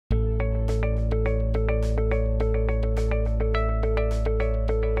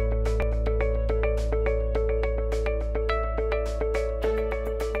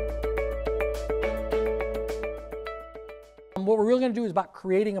we're really going to do is about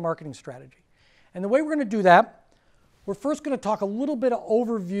creating a marketing strategy. And the way we're going to do that, we're first going to talk a little bit of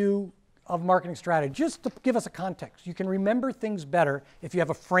overview of marketing strategy, just to give us a context. You can remember things better if you have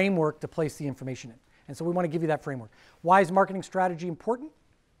a framework to place the information in. And so we want to give you that framework. Why is marketing strategy important?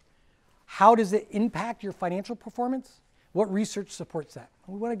 How does it impact your financial performance? What research supports that?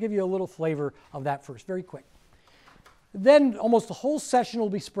 We want to give you a little flavor of that first, very quick. Then almost the whole session will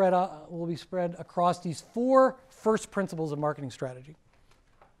be spread across these 4 first principles of marketing strategy.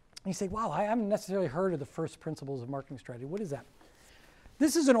 And you say, wow, I haven't necessarily heard of the first principles of marketing strategy. What is that?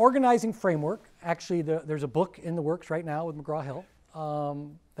 This is an organizing framework. Actually, there's a book in the works right now with McGraw-Hill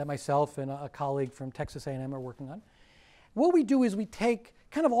that myself and a colleague from Texas A&M are working on. What we do is we take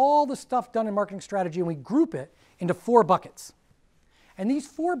kind of all the stuff done in marketing strategy and we group it into 4 buckets. And these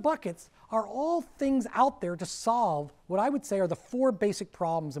 4 buckets are all things out there to solve what I would say are the 4 basic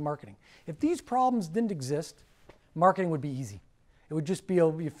problems in marketing. If these problems didn't exist, marketing would be easy. It would just be,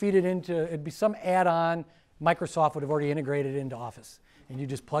 you feed it into, it'd be some add-on Microsoft would have already integrated it into Office. And you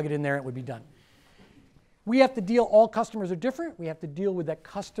just plug it in there, it would be done. We have to deal, all customers are different. We have to deal with that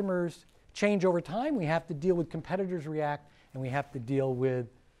customers change over time. We have to deal with competitors react, and we have to deal with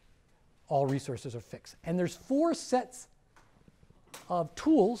all resources are fixed. And there's 4 sets of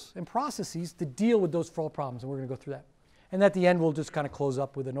tools and processes to deal with those 4 problems, and we're going to go through that. And at the end, we'll just kind of close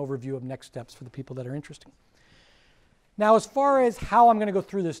up with an overview of next steps for the people that are interested. Now, as far as how I'm going to go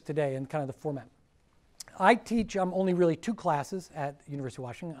through this today and kind of the format, I teach only really 2 classes at the University of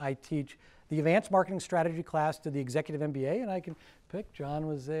Washington. I teach the Advanced Marketing Strategy class to the Executive MBA, and I can pick. John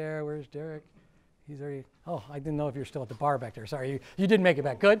was there. Where's Derek? He's already, oh, I didn't know if you're still at the bar back there. Sorry, you did make it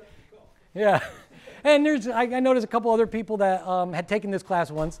back. Good? Yeah. And I noticed a couple other people that had taken this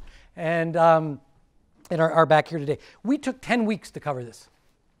class once and are back here today. We took 10 weeks to cover this.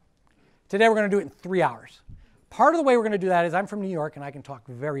 Today we're going to do it in 3 hours. Part of the way we're going to do that is I'm from New York and I can talk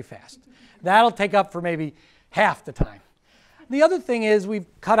very fast. That'll take up for maybe half the time. The other thing is we've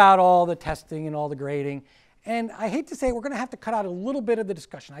cut out all the testing and all the grading. And I hate to say it, we're going to have to cut out a little bit of the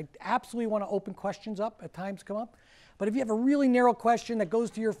discussion. I absolutely want to open questions up at times come up. But if you have a really narrow question that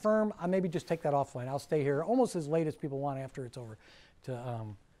goes to your firm, I'll maybe just take that offline. I'll stay here almost as late as people want after it's over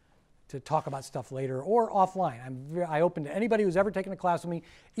to talk about stuff later or offline. I open to anybody who's ever taken a class with me.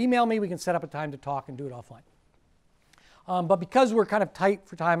 Email me. We can set up a time to talk and do it offline. But because we're kind of tight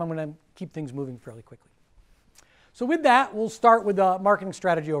for time, I'm going to keep things moving fairly quickly. So with that, we'll start with the marketing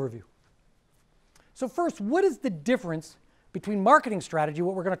strategy overview. So first, what is the difference between marketing strategy,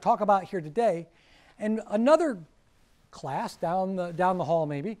 what we're going to talk about here today, and another class down the hall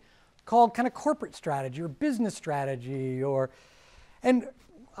maybe, called kind of corporate strategy or business strategy, and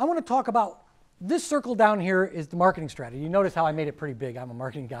I want to talk about this circle down here is the marketing strategy. You notice how I made it pretty big. I'm a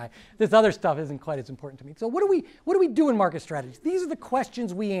marketing guy. This other stuff isn't quite as important to me. So what do we do in market strategies? These are the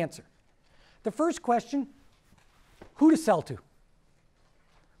questions we answer. The first question, who to sell to?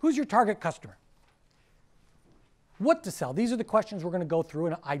 Who's your target customer? What to sell? These are the questions we're going to go through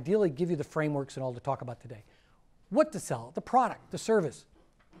and ideally give you the frameworks and all to talk about today. What to sell? The product, the service.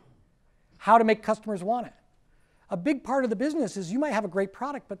 How to make customers want it. A big part of the business is you might have a great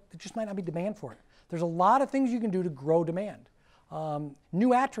product, but there just might not be demand for it. There's a lot of things you can do to grow demand.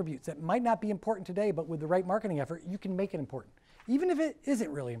 New attributes that might not be important today, but with the right marketing effort, you can make it important. Even if it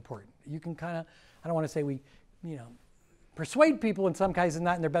isn't really important, you can kind of, I don't want to say persuade people in some cases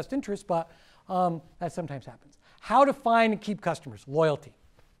not in their best interest, but that sometimes happens. How to find and keep customers, loyalty.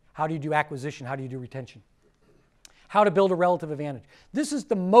 How do you do acquisition? How do you do retention? How to build a relative advantage. This is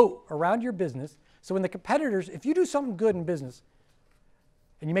the moat around your business. So when the competitors, if you do something good in business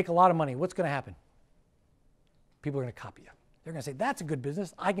and you make a lot of money, what's going to happen? People are going to copy you. They're going to say, that's a good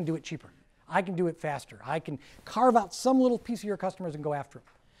business. I can do it cheaper. I can do it faster. I can carve out some little piece of your customers and go after them.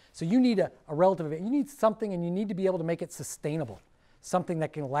 So you need a relative advantage. You need something and you need to be able to make it sustainable, something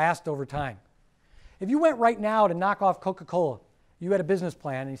that can last over time. If you went right now to knock off Coca-Cola, you had a business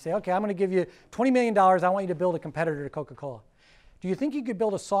plan and you say, okay, I'm going to give you $20 million. I want you to build a competitor to Coca-Cola. Do you think you could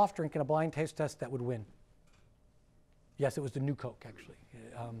build a soft drink in a blind taste test that would win? Yes, it was the new Coke, actually.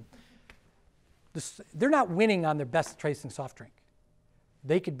 They're not winning on their best tasting soft drink.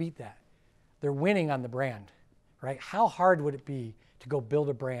 They could beat that. They're winning on the brand, right? How hard would it be to go build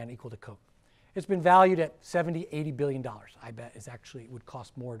a brand equal to Coke? It's been valued at $70, $80 billion. I bet it would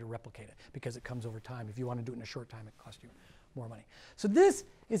cost more to replicate it because it comes over time. If you want to do it in a short time, it costs you more money. So this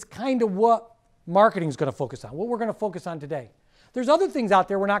is kind of what marketing is going to focus on, what we're going to focus on today. There's other things out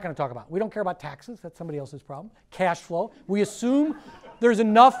there we're not going to talk about. We don't care about taxes. That's somebody else's problem. Cash flow. We assume there's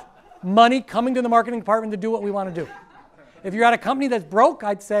enough money coming to the marketing department to do what we want to do. If you're at a company that's broke,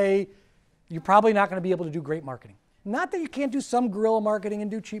 I'd say you're probably not going to be able to do great marketing. Not that you can't do some guerrilla marketing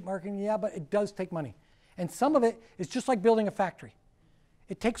and do cheap marketing, yeah, but it does take money. And some of it is just like building a factory.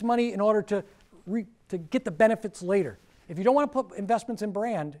 It takes money in order to get the benefits later. If you don't want to put investments in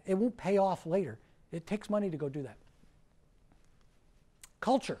brand, it won't pay off later. It takes money to go do that.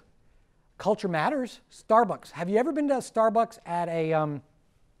 Culture. Culture matters. Starbucks. Have you ever been to a Starbucks at a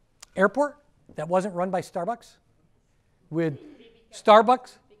airport that wasn't run by Starbucks? With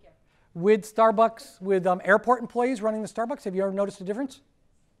Starbucks? With airport employees running the Starbucks? Have you ever noticed a difference?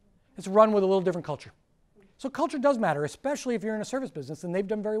 It's run with a little different culture. So culture does matter, especially if you're in a service business, and they've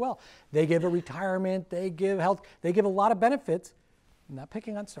done very well. They give a retirement, they give health, they give a lot of benefits. I'm not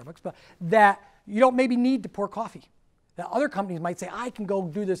picking on Starbucks, but that you don't maybe need to pour coffee. That other companies might say, I can go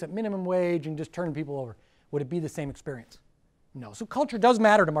do this at minimum wage and just turn people over. Would it be the same experience? No. So culture does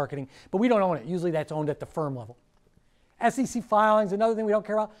matter to marketing, but we don't own it. Usually that's owned at the firm level. SEC filings, another thing we don't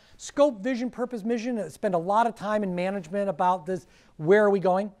care about. Scope, vision, purpose, mission. Spend a lot of time in management about this. Where are we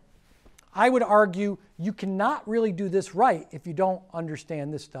going? I would argue you cannot really do this right if you don't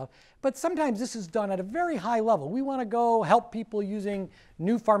understand this stuff. But sometimes this is done at a very high level. We want to go help people using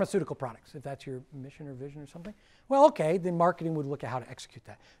new pharmaceutical products, if that's your mission or vision or something. Well, okay, then marketing would look at how to execute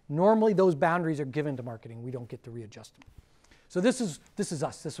that. Normally, those boundaries are given to marketing. We don't get to readjust them. So this is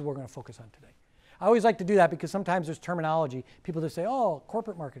us. This is what we're going to focus on today. I always like to do that because sometimes there's terminology. People just say, oh,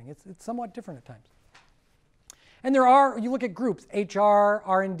 corporate marketing. It's somewhat different at times. And there are, you look at groups, HR,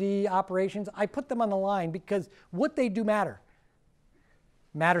 R&D, operations. I put them on the line because what they do matters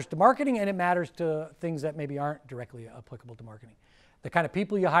to marketing, and it matters to things that maybe aren't directly applicable to marketing. The kind of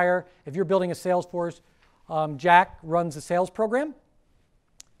people you hire, if you're building a sales force, Jack runs a sales program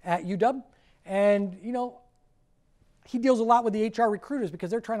at UW, and he deals a lot with the HR recruiters because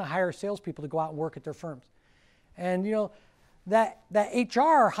they're trying to hire salespeople to go out and work at their firms. And that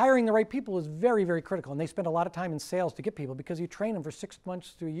HR hiring the right people is very, very critical, and they spend a lot of time in sales to get people because you train them for 6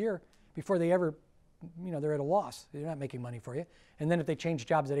 months to a year before they ever, they're at a loss. They're not making money for you. And then if they change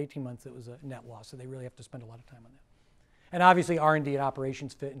jobs at 18 months, it was a net loss, so they really have to spend a lot of time on that. And obviously R&D and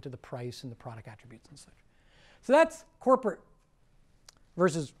operations fit into the price and the product attributes and such. So that's corporate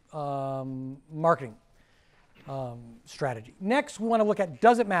versus marketing strategy. Next, we want to look at,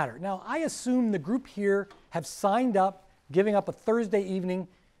 does it matter? Now, I assume the group here have signed up, giving up a Thursday evening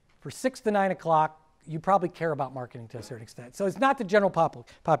for 6 to 9 o'clock. You probably care about marketing to a certain extent. So it's not the general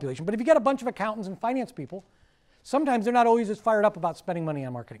population. But if you get a bunch of accountants and finance people, sometimes they're not always as fired up about spending money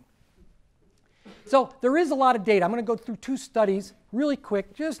on marketing. So there is a lot of data. I'm going to go through 2 studies really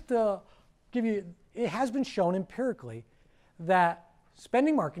quick just to give you, it has been shown empirically that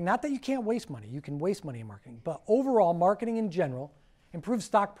spending marketing, not that you can't waste money, you can waste money in marketing, but overall marketing in general improves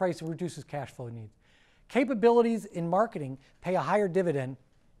stock price and reduces cash flow needs. Capabilities in marketing pay a higher dividend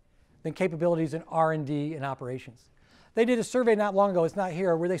than capabilities in R&D and operations. They did a survey not long ago, it's not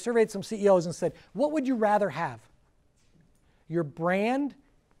here, where they surveyed some CEOs and said, what would you rather have? Your brand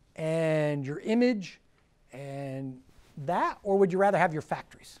and your image and that, or would you rather have your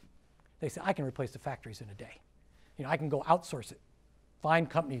factories? They said, I can replace the factories in a day. I can go outsource it, find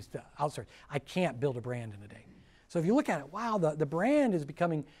companies to outsource. I can't build a brand in a day. So if you look at it, wow, the brand is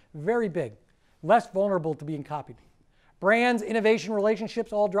becoming very big, less vulnerable to being copied. Brands, innovation,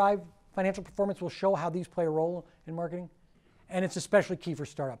 relationships all drive financial performance. We'll show how these play a role in marketing. And it's especially key for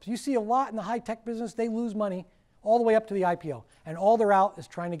startups. You see a lot in the high-tech business, they lose money all the way up to the IPO. And all they're out is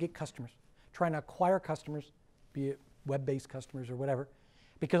trying to get customers, trying to acquire customers, be it web-based customers or whatever.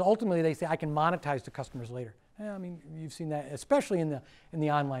 Because ultimately they say, I can monetize the customers later. I mean, you've seen that, especially in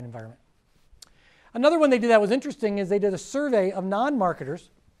the online environment. Another one they did that was interesting is they did a survey of non-marketers.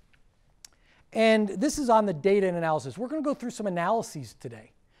 And this is on the data and analysis. We're going to go through some analyses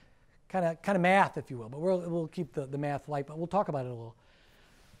today, kind of math, if you will. But we'll keep the math light, but we'll talk about it a little.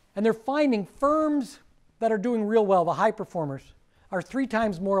 And they're finding firms that are doing real well, the high performers, are 3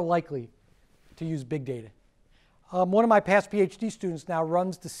 times more likely to use big data. One of my past PhD students now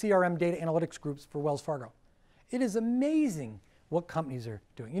runs the CRM data analytics groups for Wells Fargo. It is amazing what companies are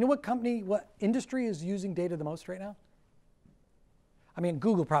doing. You know what industry is using data the most right now? I mean,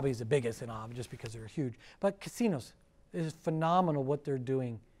 Google probably is the biggest and all, just because they're huge. But casinos, it is phenomenal what they're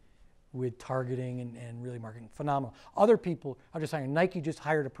doing with targeting and really marketing. Phenomenal. Other people are just hiring. Nike just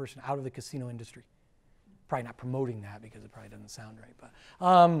hired a person out of the casino industry. Probably not promoting that because it probably doesn't sound right,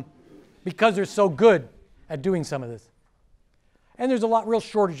 but because they're so good at doing some of this. And there's a real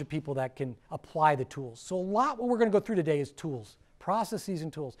shortage of people that can apply the tools. So a lot what we're going to go through today is tools, processes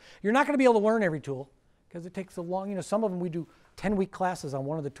and tools. You're not going to be able to learn every tool because it takes a long, some of them we do 10-week classes on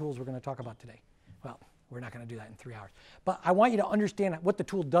one of the tools we're going to talk about today. Well, we're not going to do that in 3 hours. But I want you to understand what the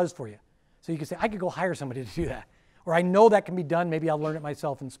tool does for you. So you can say, I could go hire somebody to do that. Or I know that can be done, maybe I'll learn it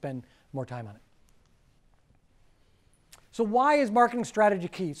myself and spend more time on it. So why is marketing strategy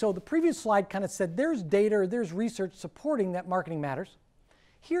key? So the previous slide kind of said there's data or there's research supporting that marketing matters.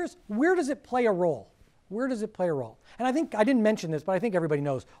 Here's where does it play a role? Where does it play a role? And I think I didn't mention this, but I think everybody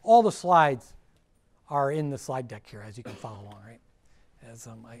knows all the slides are in the slide deck here, as you can follow along, right? As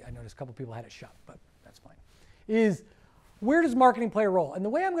I noticed a couple people had it shut, but that's fine. Is where does marketing play a role? And the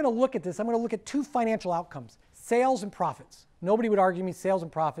way I'm going to look at this, I'm going to look at two financial outcomes, sales and profits. Nobody would argue me sales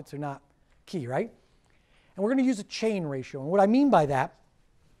and profits are not key, right? And we're going to use a chain ratio. And what I mean by that,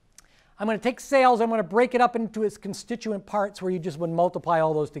 I'm going to take sales, I'm going to break it up into its constituent parts where you just would multiply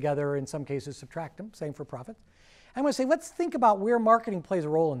all those together, or in some cases subtract them, same for profits. I'm going to say, let's think about where marketing plays a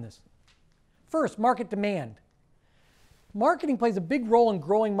role in this. First, market demand. Marketing plays a big role in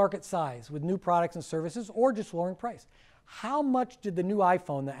growing market size with new products and services or just lowering price. How much did the new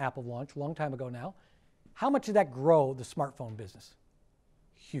iPhone that Apple launched a long time ago now, how much did that grow the smartphone business?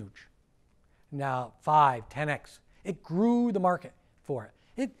 Huge. Now 5, 10x. It grew the market for it.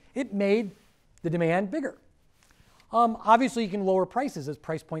 It made the demand bigger. Obviously, you can lower prices as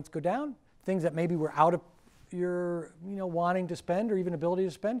price points go down. Things that maybe were out of your wanting to spend or even ability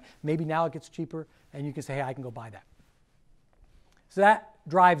to spend, maybe now it gets cheaper and you can say, hey, I can go buy that. So that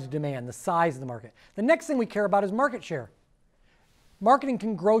drives demand, the size of the market. The next thing we care about is market share. Marketing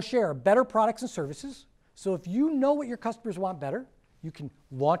can grow share, better products and services. So if you know what your customers want better, you can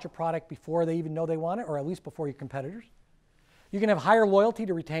launch a product before they even know they want it, or at least before your competitors. You can have higher loyalty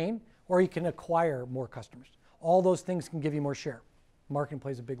to retain, or you can acquire more customers. All those things can give you more share. Marketing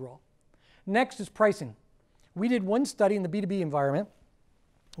plays a big role. Next is pricing. We did one study in the B2B environment.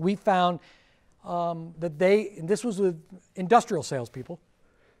 We found that and this was with industrial salespeople,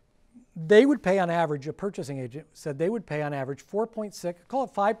 they would pay on average, a purchasing agent said they would pay on average 4.6, call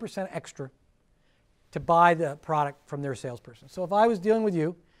it 5% extra to buy the product from their salesperson. So if I was dealing with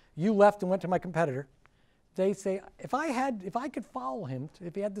you, you left and went to my competitor, they say, if I could follow him,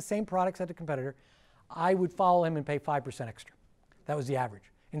 if he had the same products as the competitor, I would follow him and pay 5% extra. That was the average.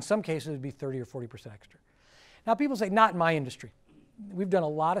 In some cases, it would be 30 or 40% extra. Now people say, not in my industry. We've done a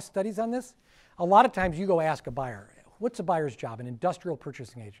lot of studies on this. A lot of times you go ask a buyer, what's a buyer's job? An industrial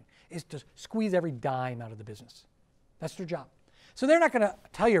purchasing agent is to squeeze every dime out of the business. That's their job. So they're not going to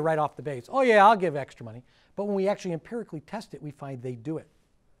tell you right off the base, oh yeah, I'll give extra money. But when we actually empirically test it, we find they do it.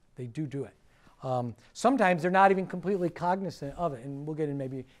 They do it. Sometimes they're not even completely cognizant of it, and we'll get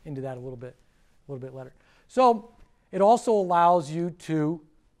maybe into that a little bit later. So it also allows you to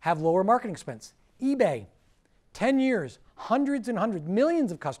have lower marketing expense. eBay, 10 years, hundreds and hundreds,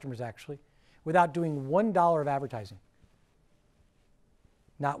 millions of customers actually, without doing $1 of advertising.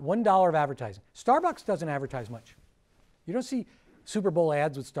 Not $1 of advertising. Starbucks doesn't advertise much. You don't see Super Bowl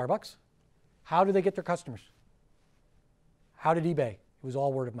ads with Starbucks. How do they get their customers? How did eBay? It was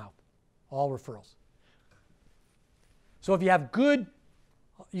all word of mouth, all referrals. So if you have good,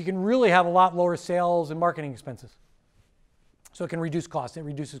 you can really have a lot lower sales and marketing expenses. So it can reduce costs. It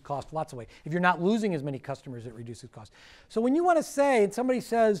reduces cost lots of ways. If you're not losing as many customers, it reduces costs. So when you want to say, and somebody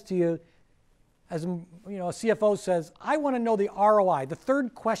says to you, as a CFO says, I want to know the ROI, the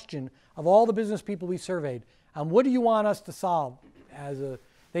third question of all the business people we surveyed, what do you want us to solve?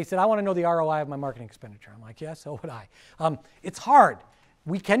 They said, I want to know the ROI of my marketing expenditure. I'm like, yeah, so would I. It's hard.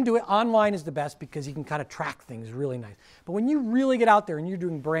 We can do it. Online is the best because you can kind of track things really nice. But when you really get out there and you're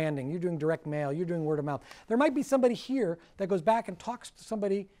doing branding, you're doing direct mail, you're doing word of mouth, there might be somebody here that goes back and talks to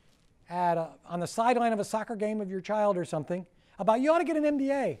somebody on the sideline of a soccer game of your child or something about you ought to get an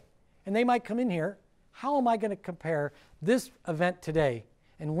MBA. And they might come in here. How am I going to compare this event today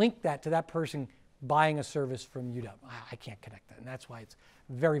and link that to that person buying a service from UW? I can't connect that. And that's why it's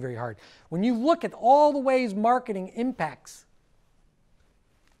very, very hard. When you look at all the ways marketing impacts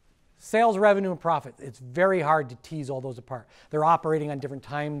sales, revenue, and profit, it's very hard to tease all those apart. They're operating on different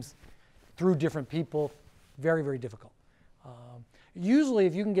times through different people. Very, very difficult. Usually,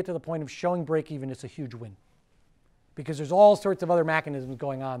 if you can get to the point of showing break even, it's a huge win, because there's all sorts of other mechanisms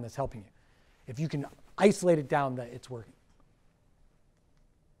going on that's helping you. If you can isolate it down, that it's working.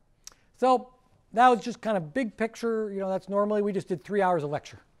 So that was just kind of big picture. That's normally we just did 3 hours of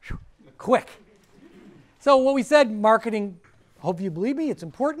lecture. Whew. Quick. So what we said, marketing, hope you believe me, it's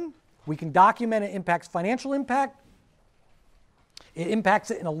important. We can document it impacts financial impact. It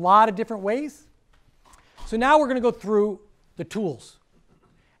impacts it in a lot of different ways. So now we're going to go through the tools.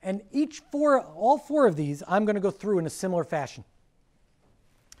 And all four of these, I'm going to go through in a similar fashion.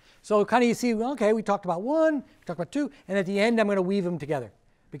 So kind of you see, okay, we talked about one, we talked about two, and at the end I'm going to weave them together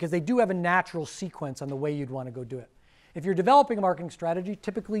because they do have a natural sequence on the way you'd want to go do it. If you're developing a marketing strategy,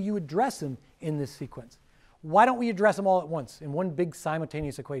 typically you address them in this sequence. Why don't we address them all at once in one big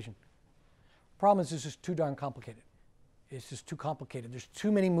simultaneous equation? Problem is, it's just too darn complicated. It's just too complicated. There's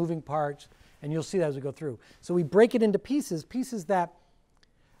too many moving parts, and you'll see that as we go through. So we break it into pieces that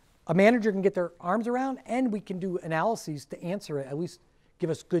a manager can get their arms around, and we can do analyses to answer it, at least give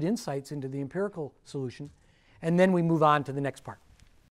us good insights into the empirical solution, and then we move on to the next part.